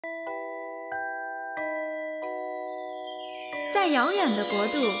在遥远的国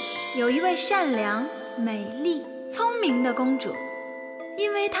度，有一位善良、美丽、聪明的公主，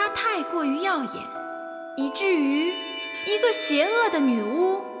因为她太过于耀眼，以至于一个邪恶的女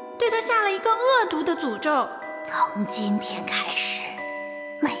巫对她下了一个恶毒的诅咒。从今天开始，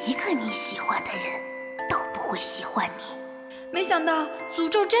每一个你喜欢的人都不会喜欢你。没想到诅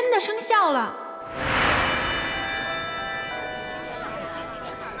咒真的生效了。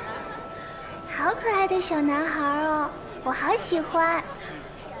好可爱的小男孩哦，我好喜欢。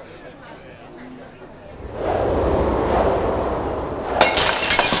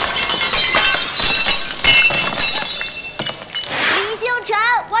林星辰，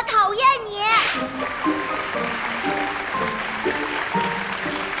我讨厌你！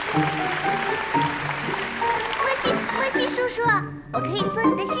莫西叔叔，我可以做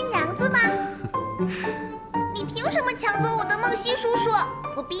你的新娘子吗？你凭什么抢走我的梦溪叔叔？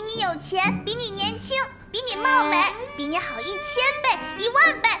我比你有钱，比你年轻，比你貌美，比你好1000倍、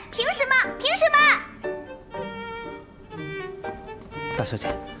10000倍，凭什么？凭什么？大小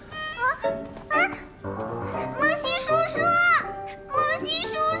姐。梦溪叔叔，梦溪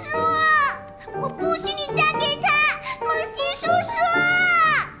叔叔，我不许你嫁给他，梦溪叔叔。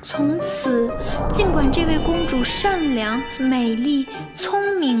从此，尽管这位公主善良、美丽、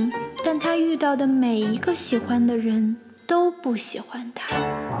聪明，但她遇到的每一个喜欢的人都不喜欢她。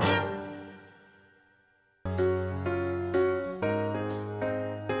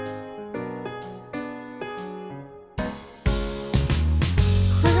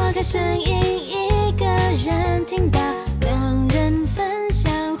花开声音，一个人听到，2人分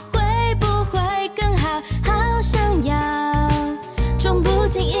享，会不会更好？好想要，从不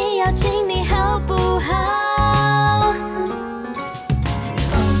经意邀请你，好不好？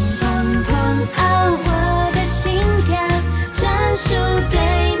砰砰砰，哦，我的心跳，专属对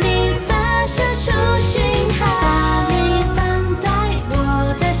你发射出讯号，把你放在我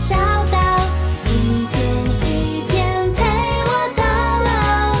的小岛，一天一天陪我到老。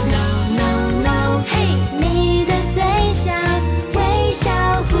No no no， 嘿，你的嘴角微笑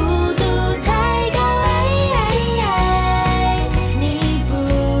弧度太高，你不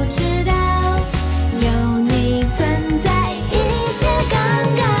知道，有你存在，一切刚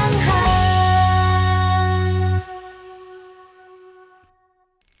刚好。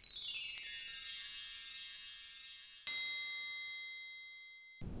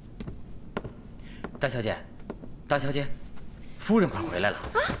大小姐，大小姐，夫人快回来了！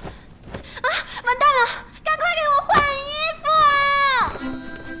完蛋了，赶快给我换衣服！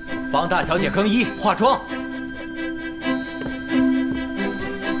帮大小姐更衣、化妆。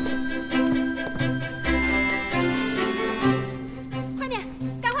快点，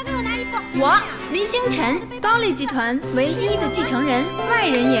赶快给我拿衣服！我林星辰，高丽集团唯一的继承人，外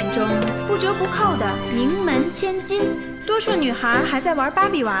人眼中不折不扣的名门千金。多数女孩还在玩芭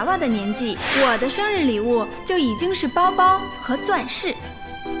比娃娃的年纪，我的生日礼物就已经是包包和钻饰。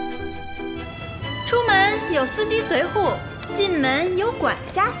出门有司机随护，进门有管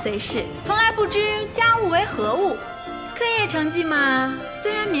家随侍，从来不知家务为何物。课业成绩嘛，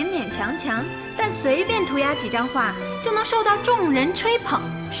虽然勉勉强强，但随便涂鸦几张画就能受到众人吹捧。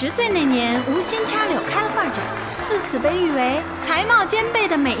10岁那年，无心插柳开了画展，自此被誉为才貌兼备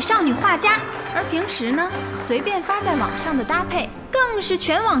的美少女画家。而平时呢，随便发在网上的搭配，更是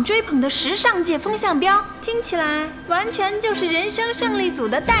全网追捧的时尚界风向标，听起来完全就是人生胜利组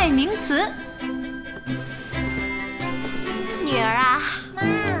的代名词。女儿啊，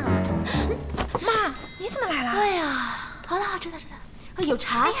妈，你怎么来了？哎呀，好了，知道。有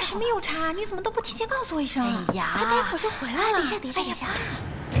茶。哎呀，什么有茶？你怎么都不提前告诉我一声？哎呀，他待会儿就回来了。等一下。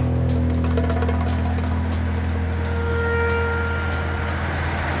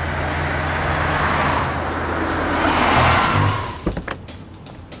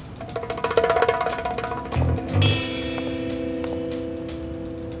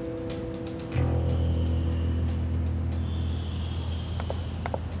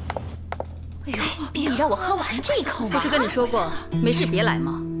哎呦，你让我喝完这一口吗？不是跟你说过没事别来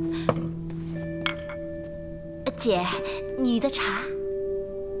吗？姐，你的茶。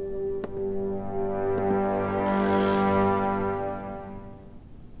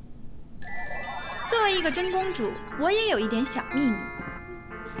作为一个真公主，我也有一点小秘密。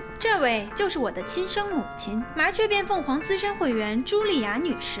这位就是我的亲生母亲，麻雀变凤凰资深会员茱莉亚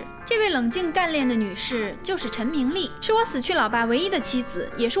女士。这位冷静干练的女士就是陈明丽，是我死去老爸唯一的妻子，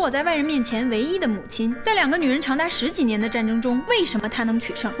也是我在外人面前唯一的母亲。在2个女人长达10几年的战争中，为什么她能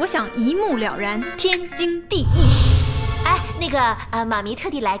取胜？我想一目了然，天经地义。哎，那个妈咪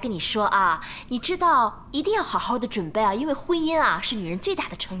特地来跟你说啊，你知道一定要好好的准备啊，因为婚姻啊是女人最大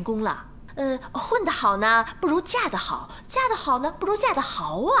的成功了。混得好呢，不如嫁得好；嫁得好呢，不如嫁得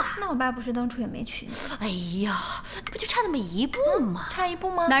豪啊。那我爸不是当初也没娶你？哎呀，不就差那么一步吗？差一步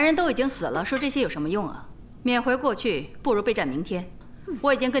吗？男人都已经死了，说这些有什么用啊？缅怀过去，不如备战明天。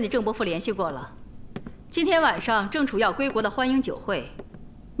我已经跟你郑伯父联系过了，今天晚上郑楚要归国的欢迎酒会，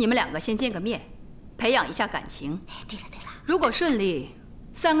你们2个先见个面，培养一下感情。哎，对了，如果顺利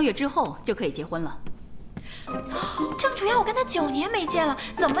，3个月之后就可以结婚了。郑主要我跟他9年没见了，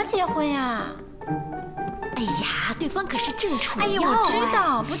怎么结婚呀？哎呀，对方可是郑楚耀。哎呀，我知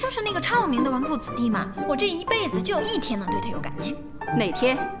道，不就是那个超有名的纨绔子弟吗？我这一辈子就有1天能对他有感情。哪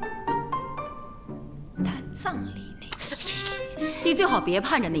天？他葬礼那天。你最好别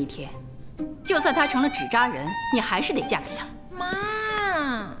盼着那一天，就算他成了纸扎人，你还是得嫁给他。妈，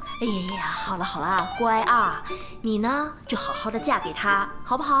哎呀，好了，乖啊，你呢就好好的嫁给他，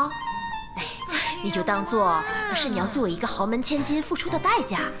好不好？哎，你就当做是你要作为一个豪门千金付出的代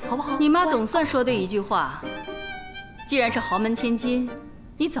价，好不好？你妈总算说对一句话，既然是豪门千金，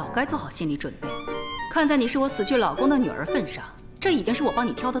你早该做好心理准备。看在你是我死去老公的女儿份上，这已经是我帮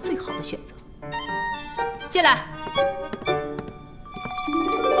你挑的最好的选择。进来。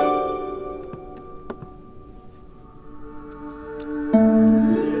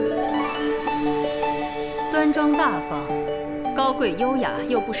端庄大方，高贵优雅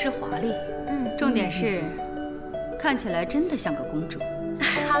又不失华丽。重点是，看起来真的像个公主。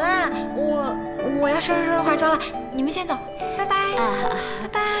好啦，我要收拾化妆了，你们先走，拜拜。拜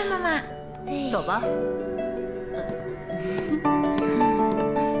拜，妈妈。走吧。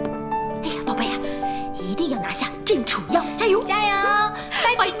哎呀，宝贝呀，一定要拿下郑楚耀，加油！加油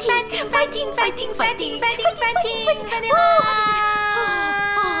 ！fighting！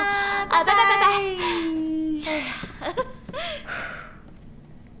拜拜！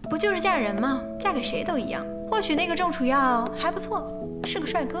不就是嫁人吗？嫁给谁都一样。或许那个郑楚耀还不错，是个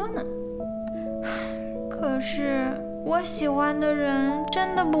帅哥呢。可是我喜欢的人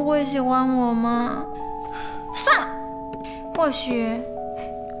真的不会喜欢我吗？算了，或许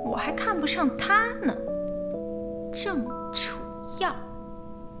我还看不上他呢。郑楚耀，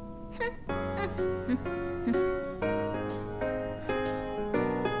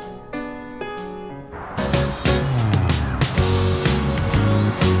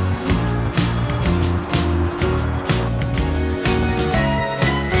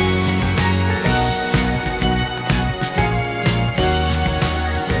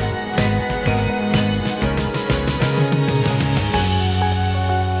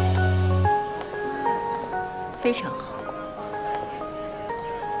非常好，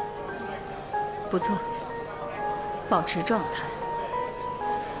不错，保持状态。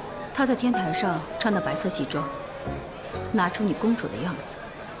她在天台上穿的白色西装，拿出你公主的样子，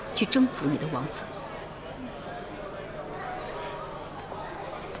去征服你的王子。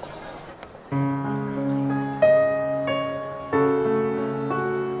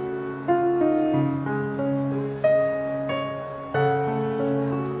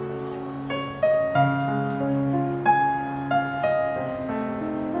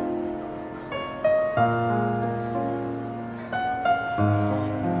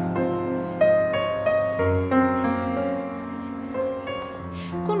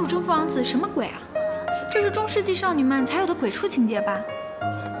王子什么鬼啊？这是中世纪少女漫才有的鬼畜情节吧？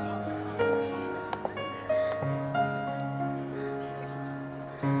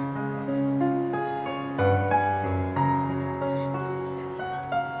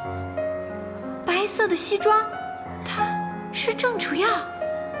白色的西装，他是郑楚耀，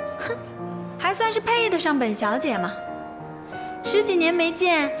哼，还算是配得上本小姐嘛。10几年没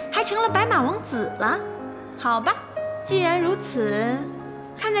见，还成了白马王子了。好吧，既然如此。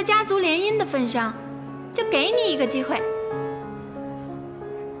看在家族联姻的份上，就给你一个机会。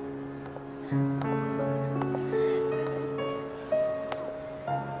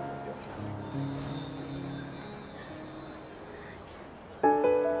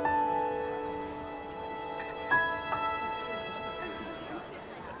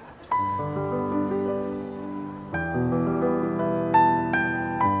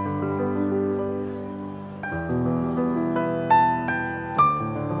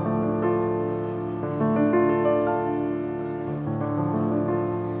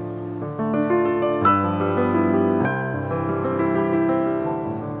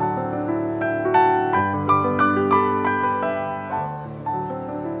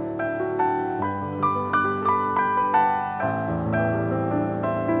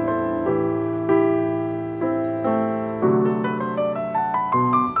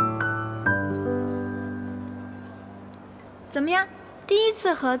第一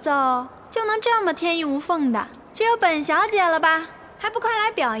次合奏就能这么天衣无缝的，只有本小姐了吧？还不快来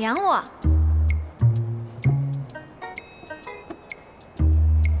表扬我！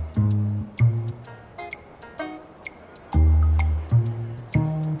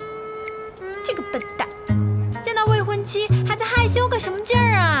这个笨蛋，见到未婚妻还在害羞个什么劲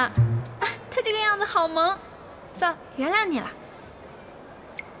儿啊？他这个样子好萌。算了，原谅你了。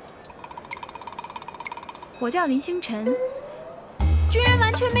我叫林星辰，居然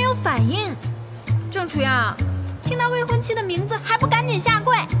完全没有反应。郑楚耀，听到未婚妻的名字还不赶紧下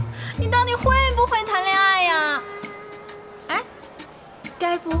跪？你到底会不会谈恋爱呀？哎，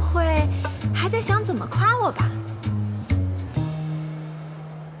该不会还在想怎么夸我吧？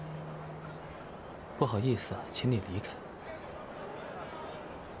不好意思，请你离开。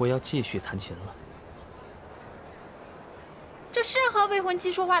我要继续弹琴了。这是和未婚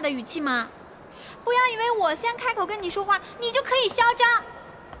妻说话的语气吗？不要以为我先开口跟你说话，你就可以嚣张。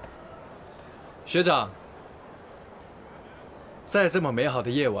学长，在这么美好的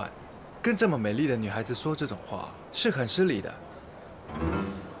夜晚，跟这么美丽的女孩子说这种话，是很失礼的。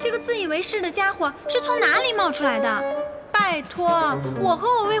这个自以为是的家伙是从哪里冒出来的？拜托，我和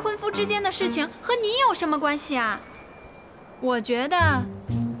我未婚夫之间的事情和你有什么关系啊？我觉得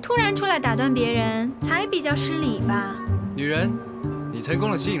突然出来打断别人才比较失礼吧。女人，你成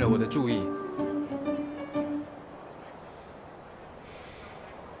功地吸引了我的注意。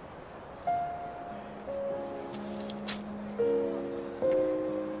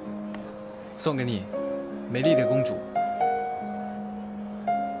送给你，美丽的公主。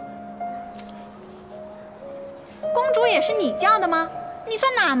公主也是你叫的吗？你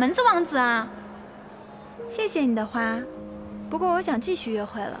算哪门子王子啊？谢谢你的花，不过我想继续约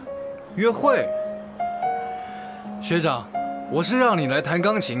会了。约会？学长，我是让你来弹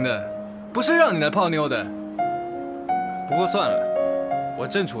钢琴的，不是让你来泡妞的。不过算了，我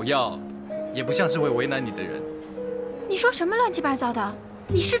郑楚耀也不像是会为难你的人。你说什么乱七八糟的？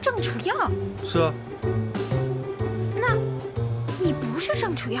你是郑楚耀？是啊。那，你不是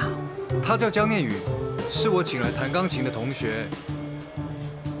郑楚耀？他叫江念宇，是我请来弹钢琴的同学。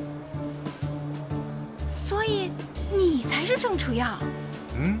所以，你才是郑楚耀？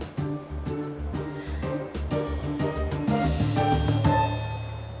嗯。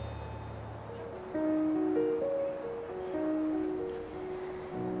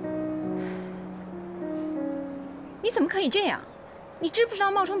你怎么可以这样？你知不知道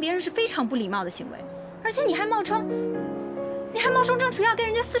冒充别人是非常不礼貌的行为？而且你还冒充郑楚耀跟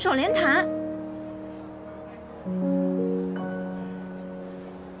人家4手联弹。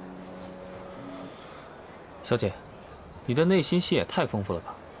小姐，你的内心戏也太丰富了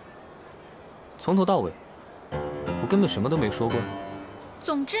吧？从头到尾，我根本什么都没说过。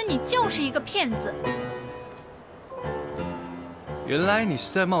总之，你就是一个骗子。原来你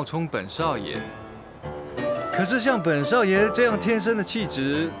是在冒充本少爷。可是像本少爷这样天生的气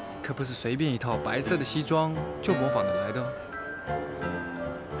质，可不是随便一套白色的西装就模仿得来的。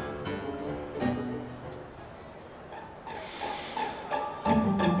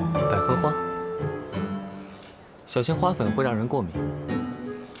百合花，小心花粉会让人过敏，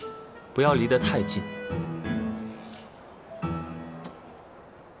不要离得太近。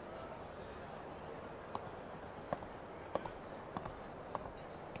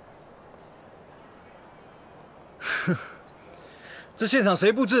这现场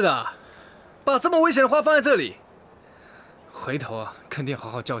谁布置的？把这么危险的花放在这里，回头啊，肯定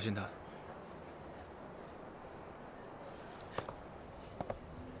好好教训他。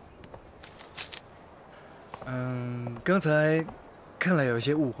刚才看来有一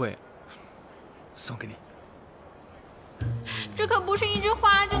些误会，送给你。这可不是一枝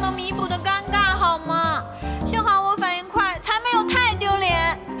花就能弥补的尴尬，好吗？幸好我反应快，才没有太丢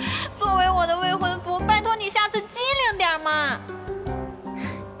脸。作为我的未婚夫，拜托你下次机灵点嘛。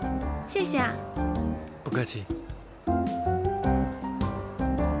谢谢啊。不客气。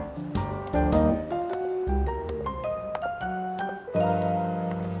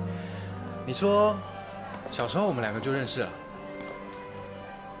你说，小时候我们两个就认识了？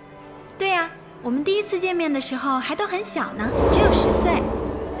对呀，我们第一次见面的时候还都很小呢，只有10岁。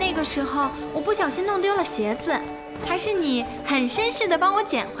那个时候我不小心弄丢了鞋子，还是你很绅士的帮我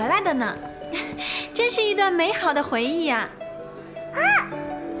捡回来的呢。真是一段美好的回忆呀！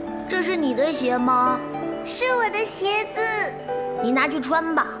这是你的鞋吗？是我的鞋子。你拿去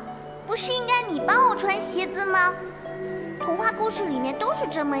穿吧。不是应该你帮我穿鞋子吗？童话故事里面都是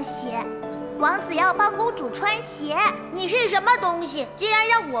这么写，王子要帮公主穿鞋。你是什么东西？竟然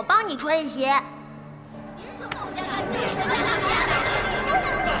让我帮你穿鞋？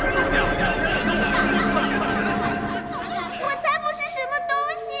我才不是什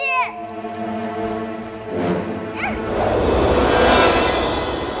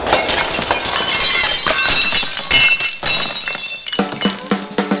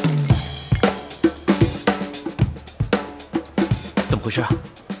事？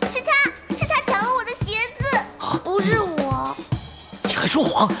是他抢了我的鞋子。啊，不是我，你还说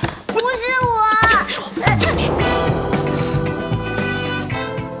谎！不是我。叫你说，叫你。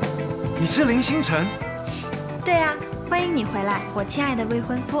你是林星辰？对啊，欢迎你回来，我亲爱的未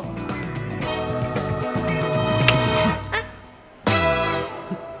婚夫。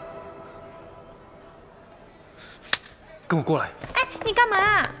跟我过来。哎，你干嘛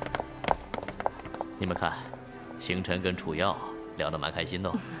啊？你们看，星辰跟楚耀聊得蛮开心的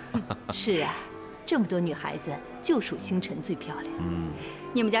哦。是啊，这么多女孩子，就属星辰最漂亮。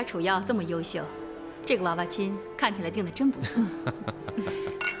你们家楚耀这么优秀，这个娃娃亲看起来定的真不错。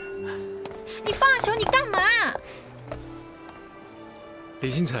你放手！你干嘛？李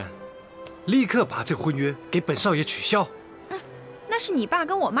星辰，立刻把这个婚约给本少爷取消。那是你爸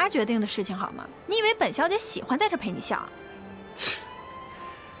跟我妈决定的事情，好吗？你以为本小姐喜欢在这陪你笑？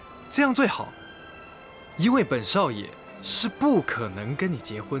这样最好，因为本少爷是不可能跟你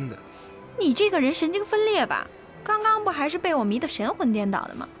结婚的。你这个人神经分裂吧？刚刚不还是被我迷得神魂颠倒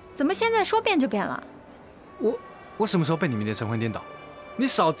的吗？怎么现在说变就变了？我什么时候被你迷得神魂颠倒？你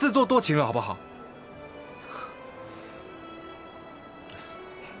少自作多情了好不好？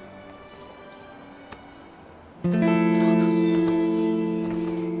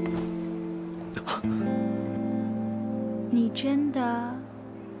你真的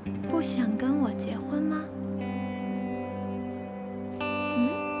不想跟我结婚吗？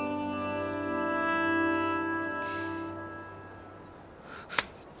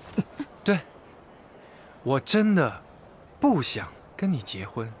对，我真的不想跟你结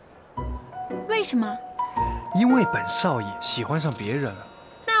婚。为什么？因为本少爷喜欢上别人了。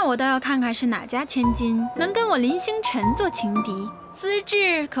那我倒要看看是哪家千金能跟我林星辰做情敌，资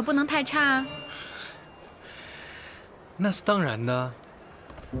质可不能太差啊。那是当然的，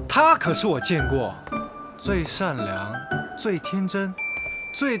她可是我见过最善良、最天真、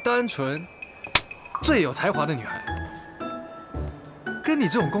最单纯、最有才华的女孩。跟你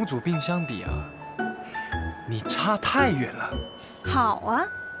这种公主病相比啊，你差太远了。好啊，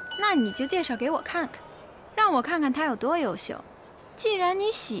那你就介绍给我看看，让我看看她有多优秀。既然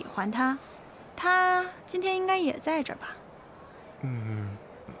你喜欢她，她今天应该也在这儿吧？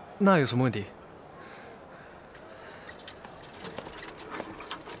那有什么问题？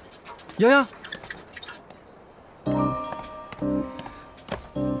洋洋，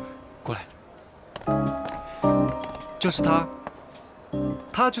过来，就是她，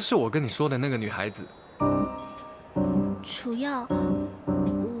她就是我跟你说的那个女孩子。楚耀，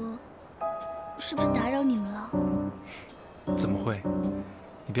我是不是打扰你们了？怎么会？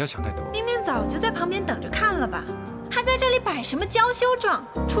你不要想太多。明明早就在旁边等着看了吧，还在这里摆什么娇羞状？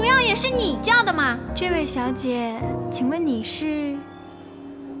楚耀也是你叫的吗？这位小姐，请问你是？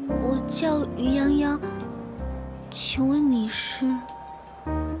我叫于洋洋，请问你是？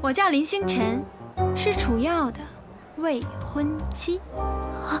我叫林星辰，是楚耀的未婚妻。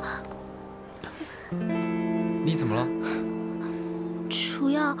你怎么了？楚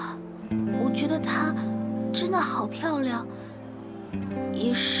耀，我觉得她真的好漂亮，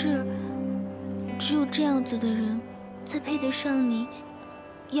也是只有这样子的人才配得上你，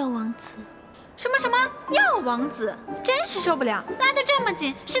耀王子。什么什么耀王子，真是受不了！拉得这么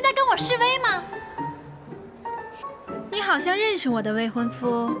紧，是在跟我示威吗？你好像认识我的未婚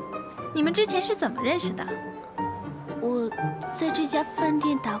夫，你们之前是怎么认识的？我在这家饭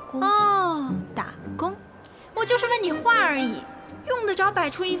店打工。哦，打工？我就是问你话而已，用得着摆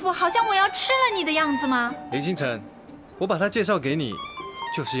出一副好像我要吃了你的样子吗？林星辰，我把她介绍给你，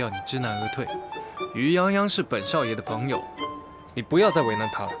就是要你知难而退。于洋洋是本少爷的朋友，你不要再为难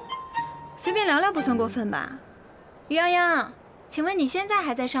他了。随便聊聊不算过分吧？于洋洋，请问你现在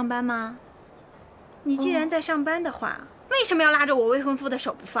还在上班吗？你既然在上班的话，为什么要拉着我未婚夫的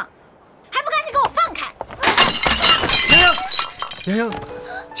手不放？还不赶紧给我放开！洋洋，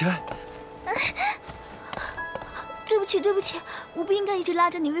起来。对不起，对不起，我不应该一直拉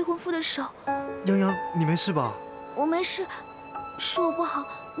着你未婚夫的手。洋洋，你没事吧？我没事，是我不好，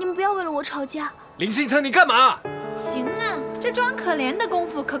你们不要为了我吵架。林星辰，你干嘛？行啊，这装可怜的功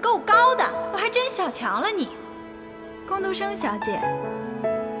夫可够高的，我还真小瞧了你。工读生小姐，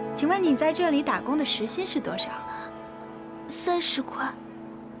请问你在这里打工的时薪是多少？30块。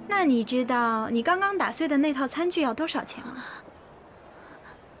那你知道你刚刚打碎的那套餐具要多少钱吗？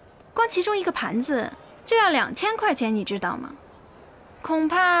光其中一个盘子就要2000块钱，你知道吗？恐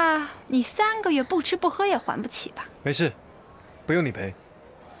怕你3个月不吃不喝也还不起吧？没事，不用你赔。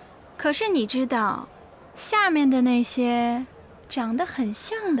可是你知道下面的那些长得很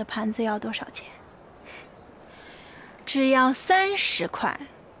像的盘子要多少钱？只要30块。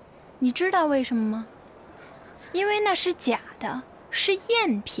你知道为什么吗？因为那是假的，是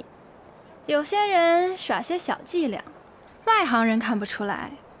赝品。有些人耍些小伎俩，外行人看不出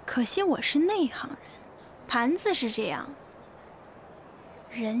来，可惜我是内行人。盘子是这样，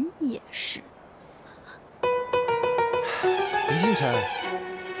人也是。林星辰，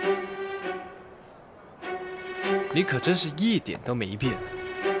你可真是一点都没变。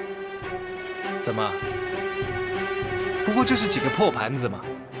怎么？不过就是几个破盘子嘛，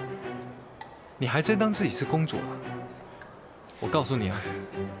你还真当自己是公主啊？我告诉你啊，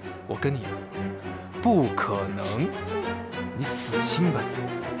我跟你啊，不可能，你死心吧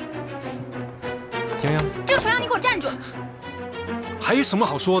你。洋洋，郑楚阳，你给我站住！还有什么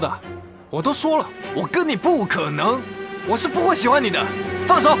好说的？我都说了，我跟你不可能，我是不会喜欢你的。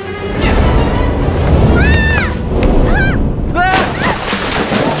放手！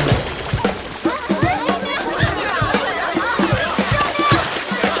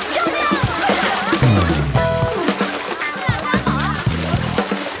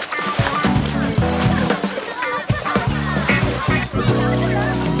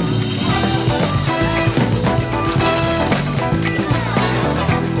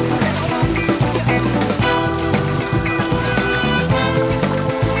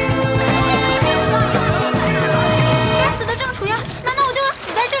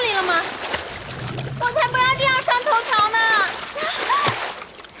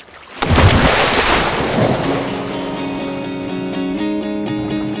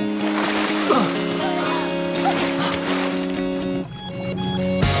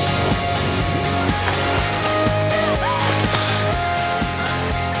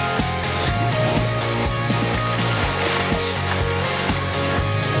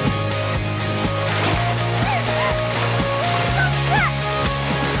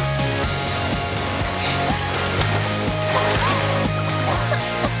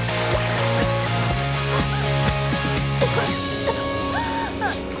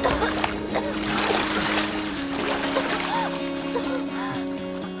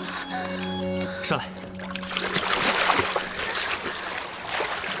上来。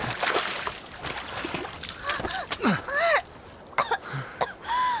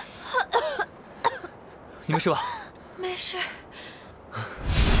你没事吧？没事。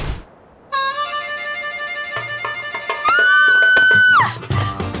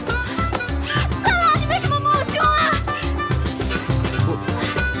三郎，你为什么摸我胸啊？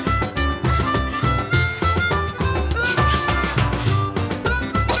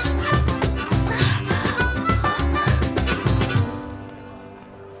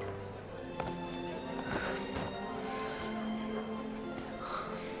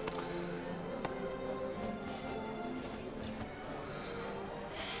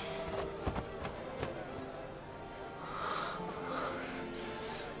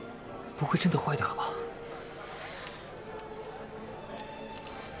不会真的坏掉了吧？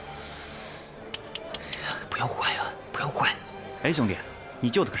不要坏啊！不要坏！哎，兄弟，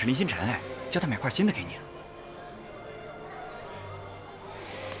你旧的可是林星辰哎，叫他买块新的给你。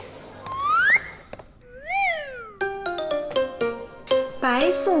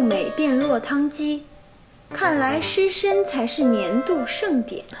白富美变落汤鸡，看来湿身才是年度盛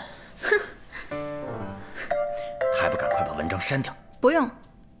典。哼！还不赶快把文章删掉？不用。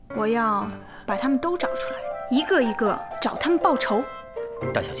我要把他们都找出来，一个一个找他们报仇。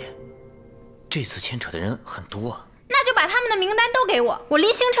大小姐，这次牵扯的人很多啊。那就把他们的名单都给我，我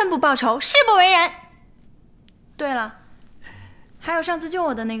林星辰不报仇，誓不为人。对了，还有上次救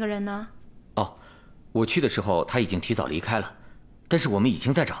我的那个人呢？哦，我去的时候他已经提早离开了，但是我们已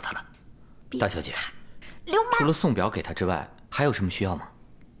经在找他了。大小姐，流氓！除了送表给他之外，还有什么需要吗？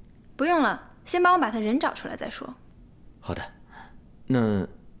不用了，先帮我把他人找出来再说。好的，那。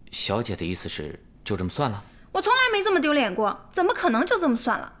小姐的意思是就这么算了？我从来没这么丢脸过，怎么可能就这么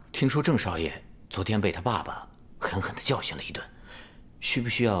算了？听说郑少爷昨天被他爸爸狠狠地教训了一顿，需不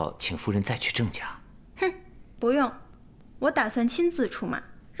需要请夫人再去郑家？哼，不用，我打算亲自出马，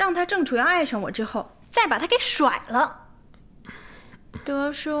让他郑楚阳爱上我之后，再把他给甩了。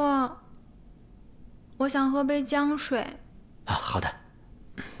德叔，我想喝杯姜水。啊，好的。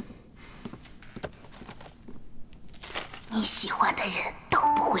你喜欢的人都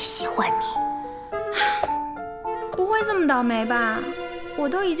不会喜欢你，不会这么倒霉吧？我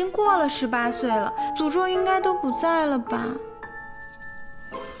都已经过了18岁了，诅咒应该都不在了吧？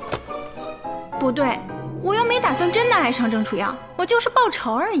不对，我又没打算真的爱上郑楚阳，我就是报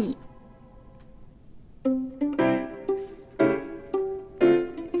仇而已。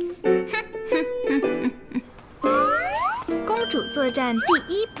公主作战第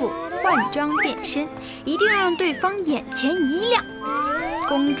1步，换装变身，一定要让对方眼前一亮。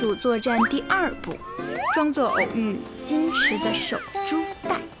公主作战第2部，装作偶遇，矜持的守株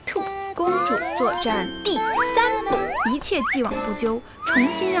待兔。公主作战第3部，一切既往不咎，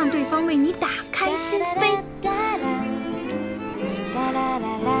重新让对方为你打开心扉。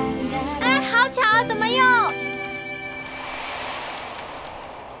哎，好巧，怎么又？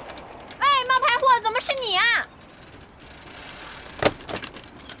哎，冒牌货，怎么是你啊？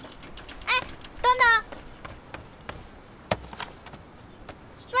哎，等等！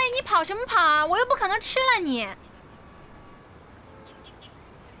喂，你跑什么跑啊？我又不可能吃了你。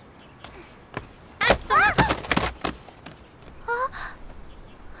哎，怎么？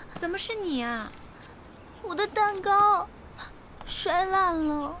怎么是你啊？我的蛋糕摔烂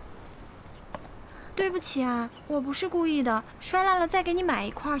了。对不起啊，我不是故意的，摔烂了再给你买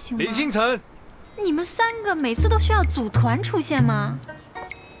一块行吗？林星辰，你们3个每次都需要组团出现吗？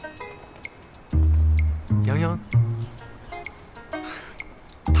洋洋，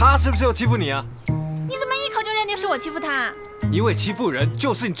他是不是又欺负你啊？你怎么一口就认定是我欺负他？因为欺负人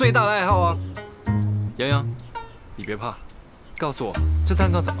就是你最大的爱好啊！洋洋，你别怕，告诉我这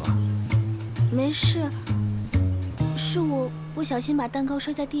蛋糕怎么了？没事，是我不小心把蛋糕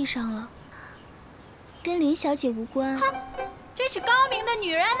摔在地上了，跟林小姐无关。哼，真是高明的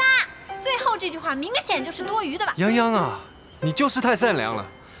女人呐！最后这句话明显就是多余的吧？洋洋啊，你就是太善良了，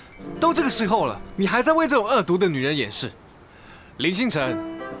都这个时候了，你还在为这种恶毒的女人掩饰。林星辰，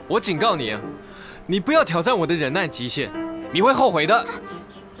我警告你啊，你不要挑战我的忍耐极限，你会后悔的。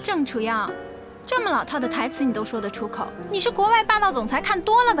郑楚耀，这么老套的台词你都说得出口，你是国外霸道总裁看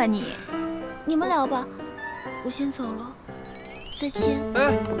多了吧你？你们聊吧，我先走了，再见。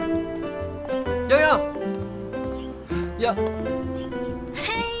哎，洋洋，呀，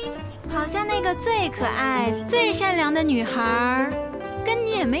嘿，好像那个最可爱、最善良的女孩，跟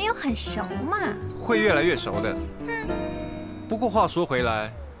你也没有很熟嘛。会越来越熟的。不过话说回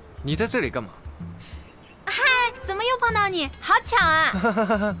来，你在这里干嘛？嗨，怎么又碰到你？好巧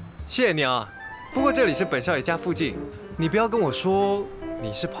啊！谢谢你啊。不过这里是本少爷家附近，你不要跟我说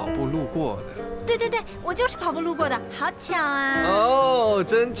你是跑步路过的。对，我就是跑步路过的，好巧啊！哦，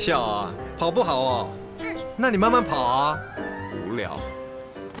真巧啊！跑步好哦。那你慢慢跑啊。无聊。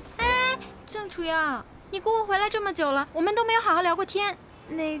哎，郑楚耀，你姑姑回来这么久了，我们都没有好好聊过天。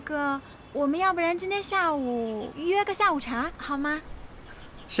那个，我们要不然今天下午约个下午茶好吗？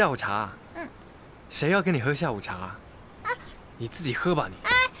下午茶？谁要跟你喝下午茶？啊，你自己喝吧你。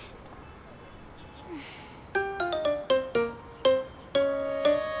哎。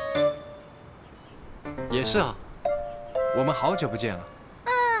也是啊，我们好久不见了。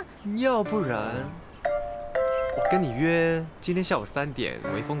要不然我跟你约今天下午3点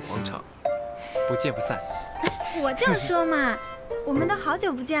微风广场，不见不散。我就说嘛，我们都好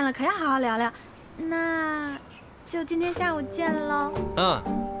久不见了，可要好好聊聊。那就今天下午见喽。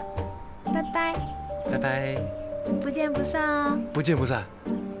拜拜。拜拜。不见不散哦。不见不散。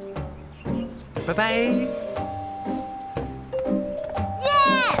拜拜。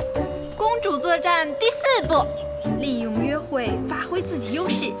公主作战第4部，利用约会发挥自己优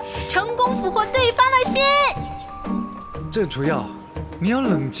势，成功俘获对方的心。郑楚耀，你要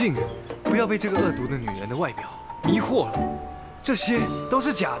冷静，不要被这个恶毒的女人的外表迷惑了，这些都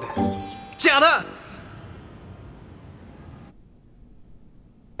是假的，假的。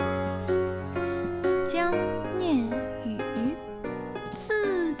江念宇，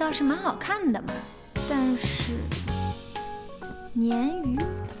字倒是蛮好看的嘛，但是鲶鱼。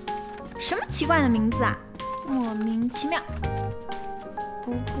什么奇怪的名字啊，莫名其妙。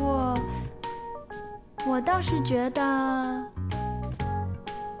不过，我倒是觉得，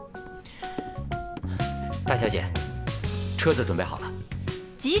大小姐，车子准备好了。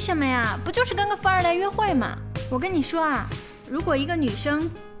急什么呀？不就是跟个富二代约会吗？我跟你说啊，如果一个女生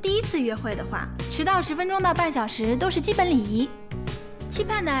第一次约会的话，迟到10分钟到半小时都是基本礼仪，期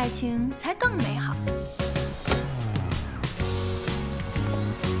盼的爱情才更美好。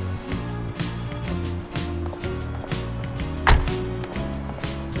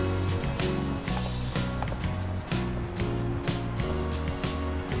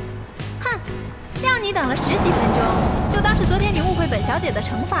让你等了10几分钟，就当是昨天你误会本小姐的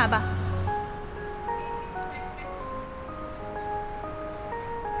惩罚吧。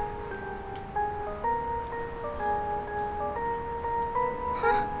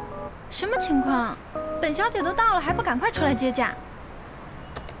哼，什么情况？本小姐都到了，还不赶快出来接驾？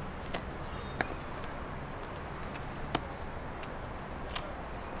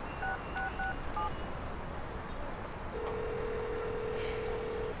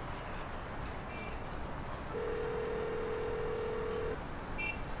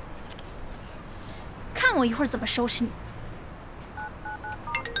看我一会儿怎么收拾你！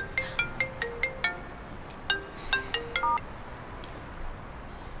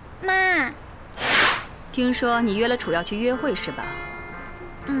听说你约了楚耀去约会是吧？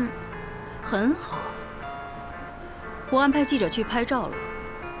嗯，很好。我安排记者去拍照了，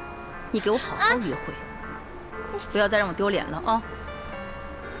你给我好好约会，不要再让我丢脸了啊！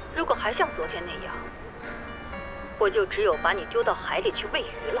如果还像昨天那样，我就只有把你丢到海里去喂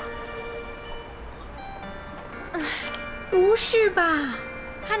鱼了。不是吧？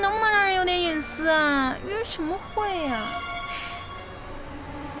还能不能让人有点隐私啊？约什么会啊？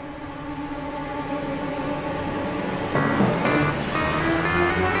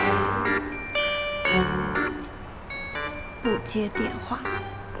不接电话，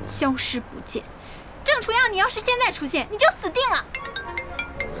消失不见。郑楚耀，你要是现在出现，你就死定了。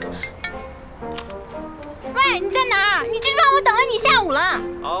喂，你在哪儿？你知不知道我等了你下午了？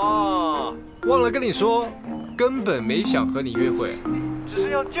哦，忘了跟你说，根本没想和你约会，只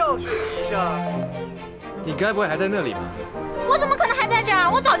是要教训你一下。你该不会还在那里吧？我怎么可能还在这儿？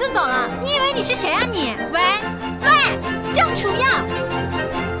我早就走了。你以为你是谁啊你？喂，郑楚耀，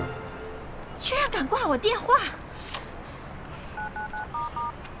居然敢挂我电话！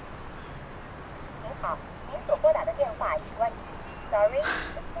您所拨打的电话已关机。Sorry。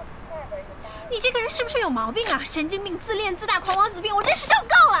你这个人是不是有毛病啊？神经病、自恋、自大、狂王子病，我真是受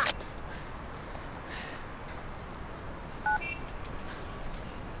够了。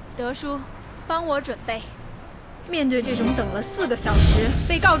德叔，帮我准备。面对这种等了4个小时，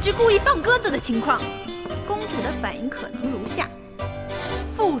被告知故意放鸽子的情况，公主的反应可能如下：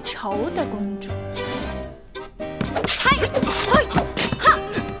复仇的公主。嘿，嘿，哈！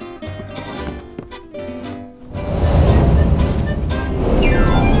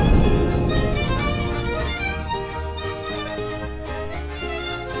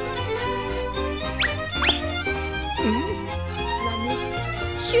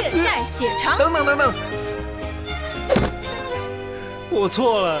血债血偿。等等，我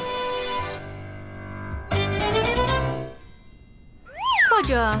错了。或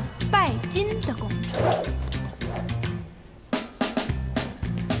者拜金的公主。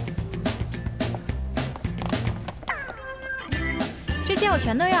这些我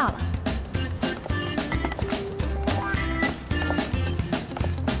全都要了。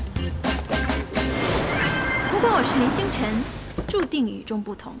不过我是林星辰，注定与众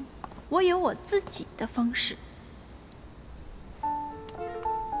不同，我有我自己的方式。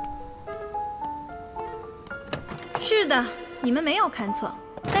是的，你们没有看错，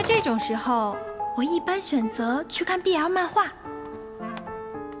在这种时候，我一般选择去看 BL 漫画。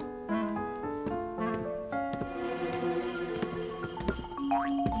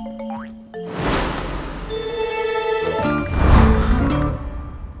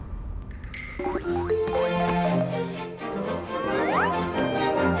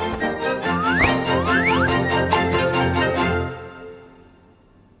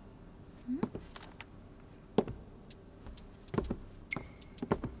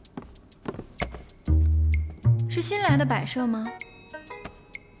是新来的摆设吗？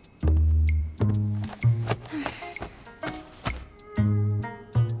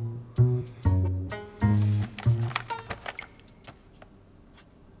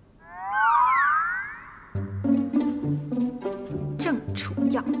郑楚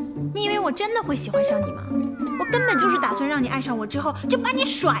耀，你以为我真的会喜欢上你吗？我根本就是打算让你爱上我之后就把你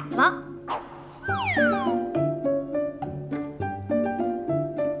甩了。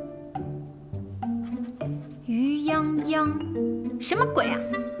什么鬼啊！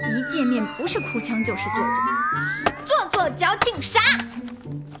一见面不是哭腔就是做作，矫情啥？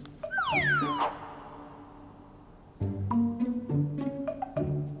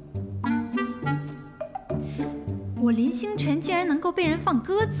我林星辰竟然能够被人放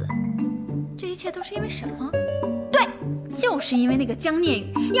鸽子，这一切都是因为什么？对，就是因为那个江念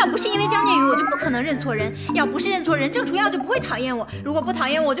宇。要不是因为江念宇，我就不可能认错人；要不是认错人，郑楚耀就不会讨厌我；如果不讨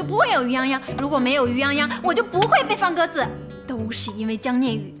厌我，就不会有于泱泱；如果没有于泱泱，我就不会被放鸽子。都是因为江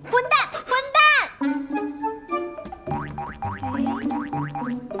念宇，混蛋！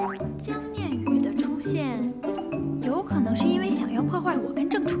江念宇的出现，有可能是因为想要破坏我跟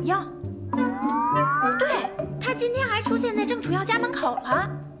郑楚耀。对，他今天还出现在郑楚耀家门口了，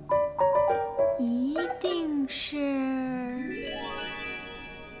一定是……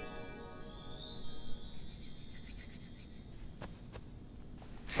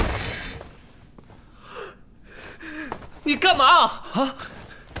你干嘛啊？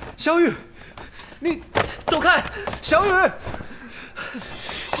小雨，你走开！小雨，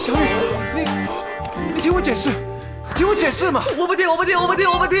小雨，你听我解释，听我解释嘛！我不听！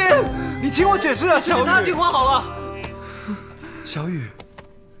你听我解释啊，小雨！他听话好了。小雨，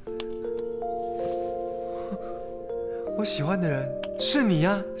我喜欢的人是你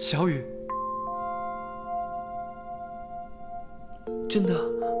呀，小雨。真的。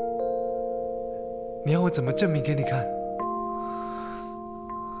你要我怎么证明给你看？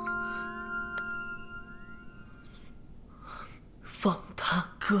放他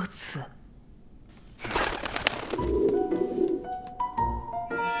鸽子。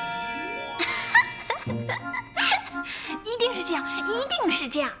一定是这样，一定是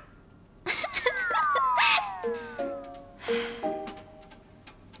这样。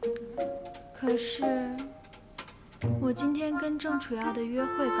可是，我今天跟郑楚耀的约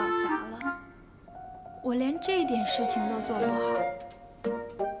会搞砸了，我连这点事情都做不好，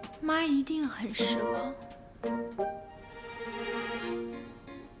妈一定很失望。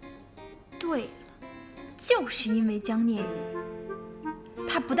对了，就是因为江念宇，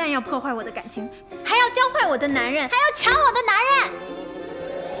他不但要破坏我的感情，还要教坏我的男人，还要抢我的男人。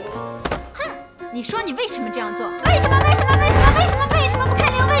哼！你说你为什么这样做？为什么不看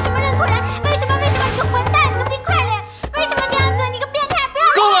脸？为什么认错人？为什么？你个混蛋！你个冰块脸！为什么这样子？你个变态！不要！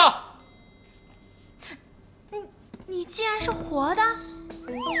够了！你既然是活的，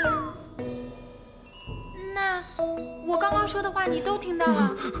那我刚刚说的话你都听到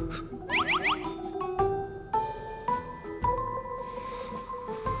了。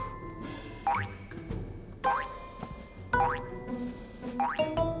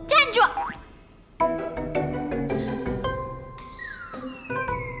站住！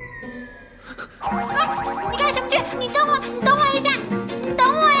你干什么去？你等我一下，你等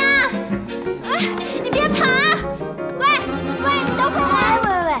我呀！你别跑啊！喂，你等会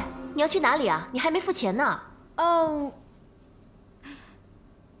儿！喂，你要去哪里啊？你还没付钱呢。哦。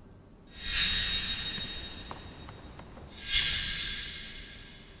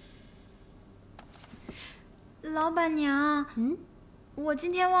老板娘，我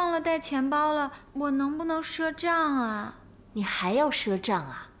今天忘了带钱包了，我能不能赊账啊？你还要赊账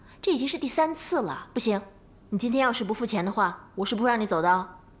啊？这已经是第3次了，不行，你今天要是不付钱的话，我是不会让你走的哦。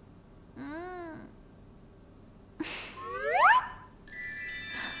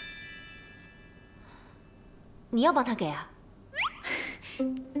你要帮他给啊？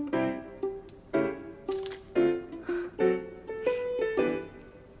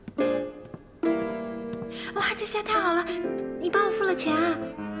哇，这下太好了！你帮我付了钱啊，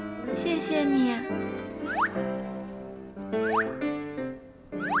谢谢你。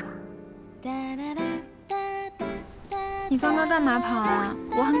你刚刚干嘛跑啊？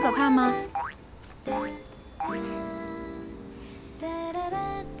我很可怕吗？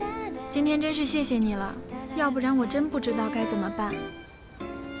今天真是谢谢你了，要不然我真不知道该怎么办。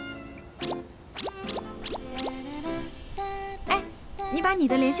哎，你把你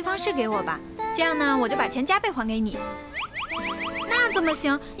的联系方式给我吧，这样呢，我就把钱加倍还给你。那怎么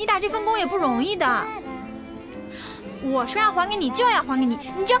行？你打这份工也不容易的。我说要还给你就要还给你，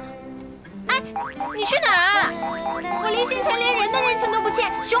你就……哎，你去哪儿啊？我离星辰连人的人情都不欠，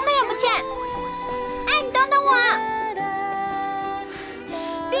熊的也不欠。哎，你等等我！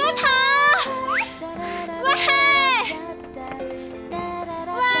别跑！喂！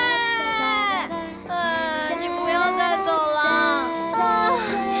你不要再走了！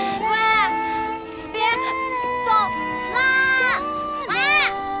别走啦！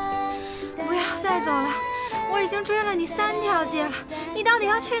不要再走了！我已经追了你3条街了，你到底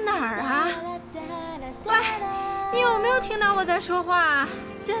要去哪儿啊？喂，你有没有听到我在说话？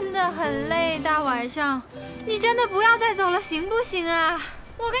真的很累，大晚上，你真的不要再走了，行不行啊？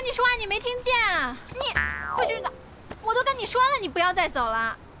我跟你说话你没听见啊？你不知道，我都跟你说了，你不要再走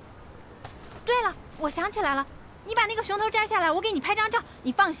了。对了，我想起来了，你把那个熊头摘下来，我给你拍张照。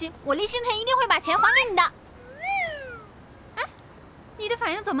你放心，我离星辰一定会把钱还给你的。哎，你的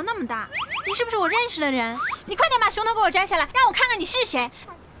反应怎么那么大？你是不是我认识的人？你快点把熊头给我摘下来，让我看看你是谁。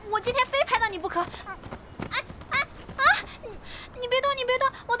我今天非拍到你不可。你别动，你别动，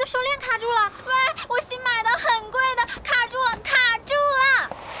我的手链卡住了。喂，我新买的很贵的，卡住了，卡住了。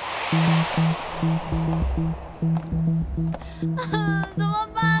怎么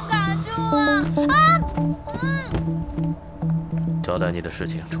办？卡住了啊！交代你的事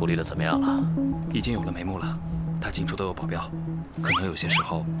情处理的怎么样了？已经有了眉目了，他进出都有保镖，可能有些时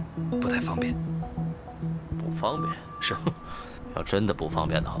候不太方便。不方便？是。要真的不方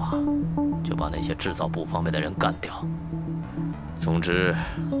便的话，就把那些制造不方便的人干掉。总之，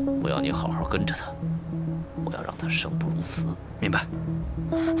我要你好好跟着他，我要让他生不如死。明白。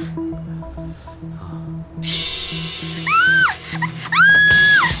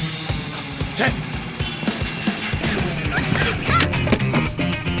谁？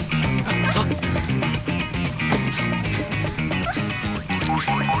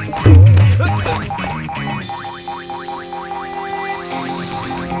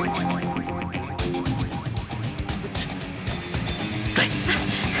对。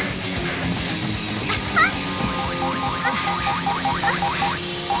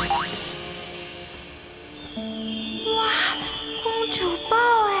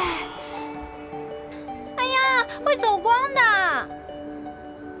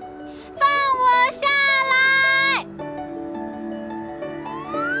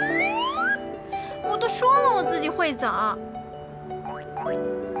会走。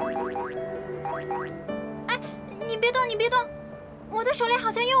哎，你别动，你别动，我的手链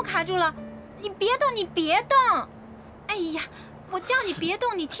好像又卡住了。你别动，你别动。哎呀，我叫你别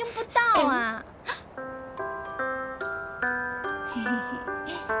动，你听不到啊。嘿嘿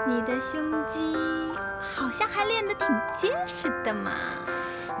嘿，你的胸肌好像还练得挺结实的嘛。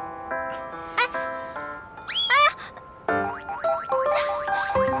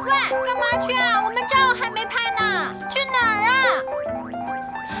干嘛去啊？我们照还没拍呢，去哪儿啊？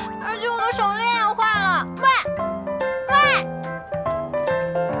而且我的手链也坏了。喂！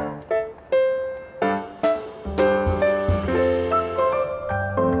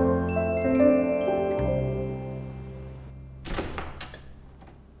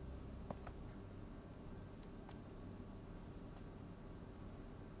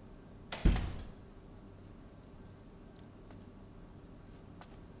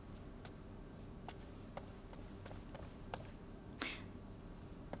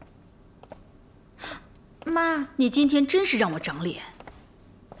妈，你今天真是让我长脸，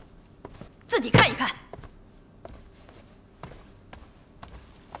自己看一看。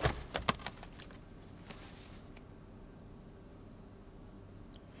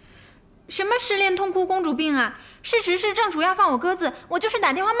什么失恋痛哭公主病啊！事实是正主要放我鸽子，我就是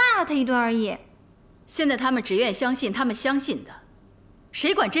打电话骂了他一顿而已。现在他们只愿相信他们相信的，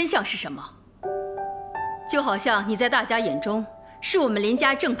谁管真相是什么？就好像你在大家眼中是我们林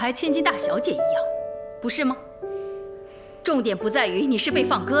家正牌千金大小姐一样。不是吗？重点不在于你是被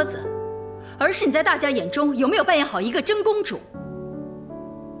放鸽子，而是你在大家眼中有没有扮演好一个真公主。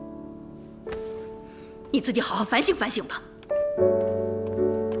你自己好好反省反省吧。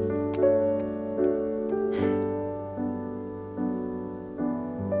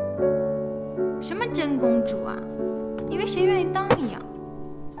什么真公主啊？以为谁愿意当一样。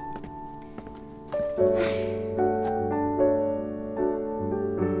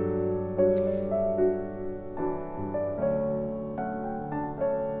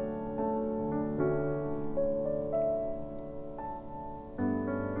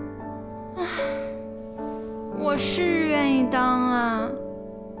我是愿意当啊，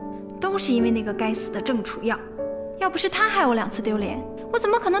都是因为那个该死的郑楚耀，要不是他害我2次丢脸，我怎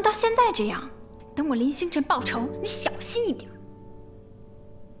么可能到现在这样？等我林星辰报仇，你小心一点。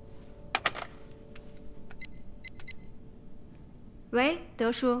喂，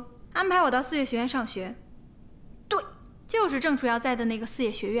德叔，安排我到四叶学院上学。对，就是郑楚耀在的那个四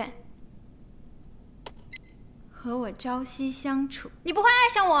叶学院。和我朝夕相处，你不会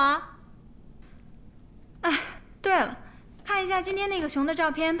爱上我？哎，对了，看一下今天那个熊的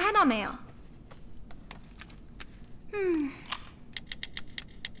照片拍到没有？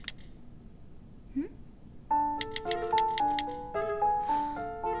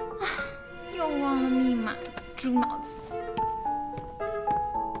又忘了密码，猪脑子。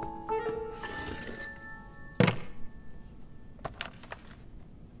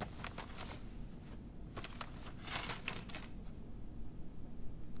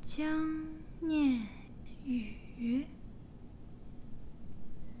江念宇。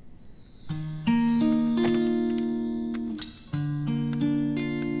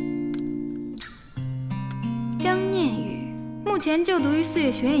江念宇目前就读于四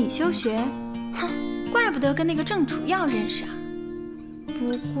月学院已休学，哼，怪不得跟那个郑楚耀认识啊。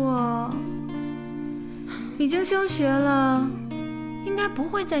不过已经休学了，应该不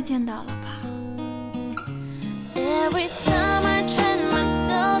会再见到了吧。Every time I train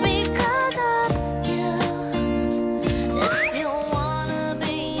myself because of you. If you wanna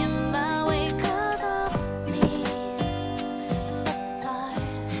be in my way because of me. The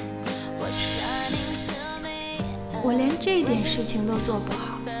stars were shining to me. 我连这点事情都做不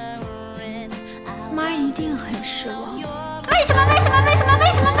好，妈一定很失望。为什么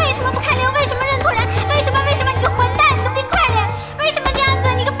不开脸？为什么认错人？为什么你个混蛋，你个冰块脸？为什么这样子？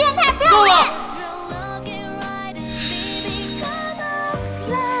你个变态，不要脸！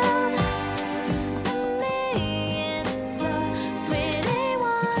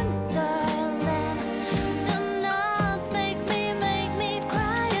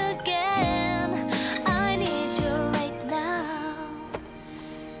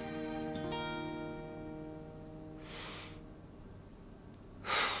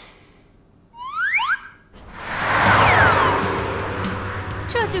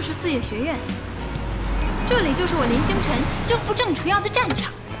这就是四叶学院，这里就是我林星辰征服郑楚耀的战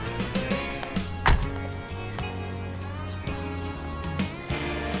场。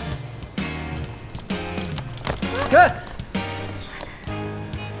给，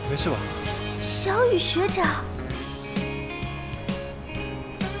没事吧？小雨学长。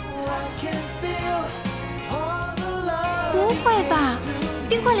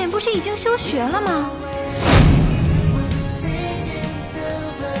冰块脸不是已经休学了吗？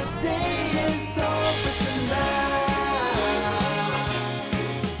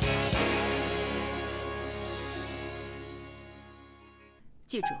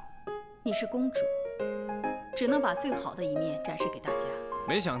记住，你是公主，只能把最好的一面展示给大家。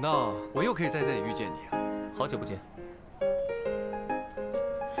没想到我又可以在这里遇见你啊！好久不见。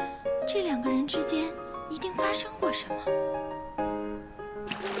这两个人之间一定发生过什么。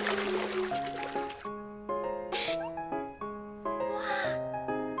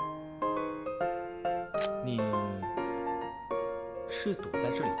你是躲在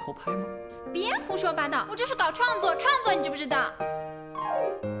这里偷拍吗？别胡说八道，我这是搞创作，你知不知道？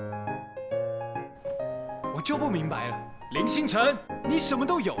我就不明白了，林星辰，你什么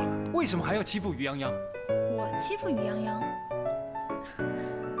都有了，为什么还要欺负于泱泱？我欺负于泱泱？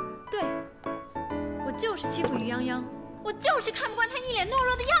对，我就是欺负于泱泱，我就是看不惯她一脸懦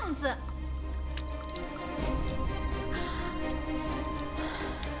弱的样子。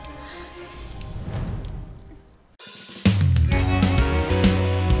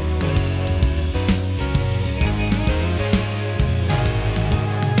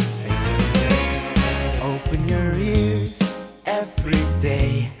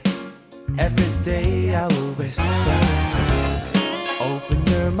Every day I will whisper, open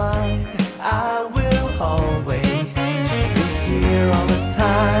your mind.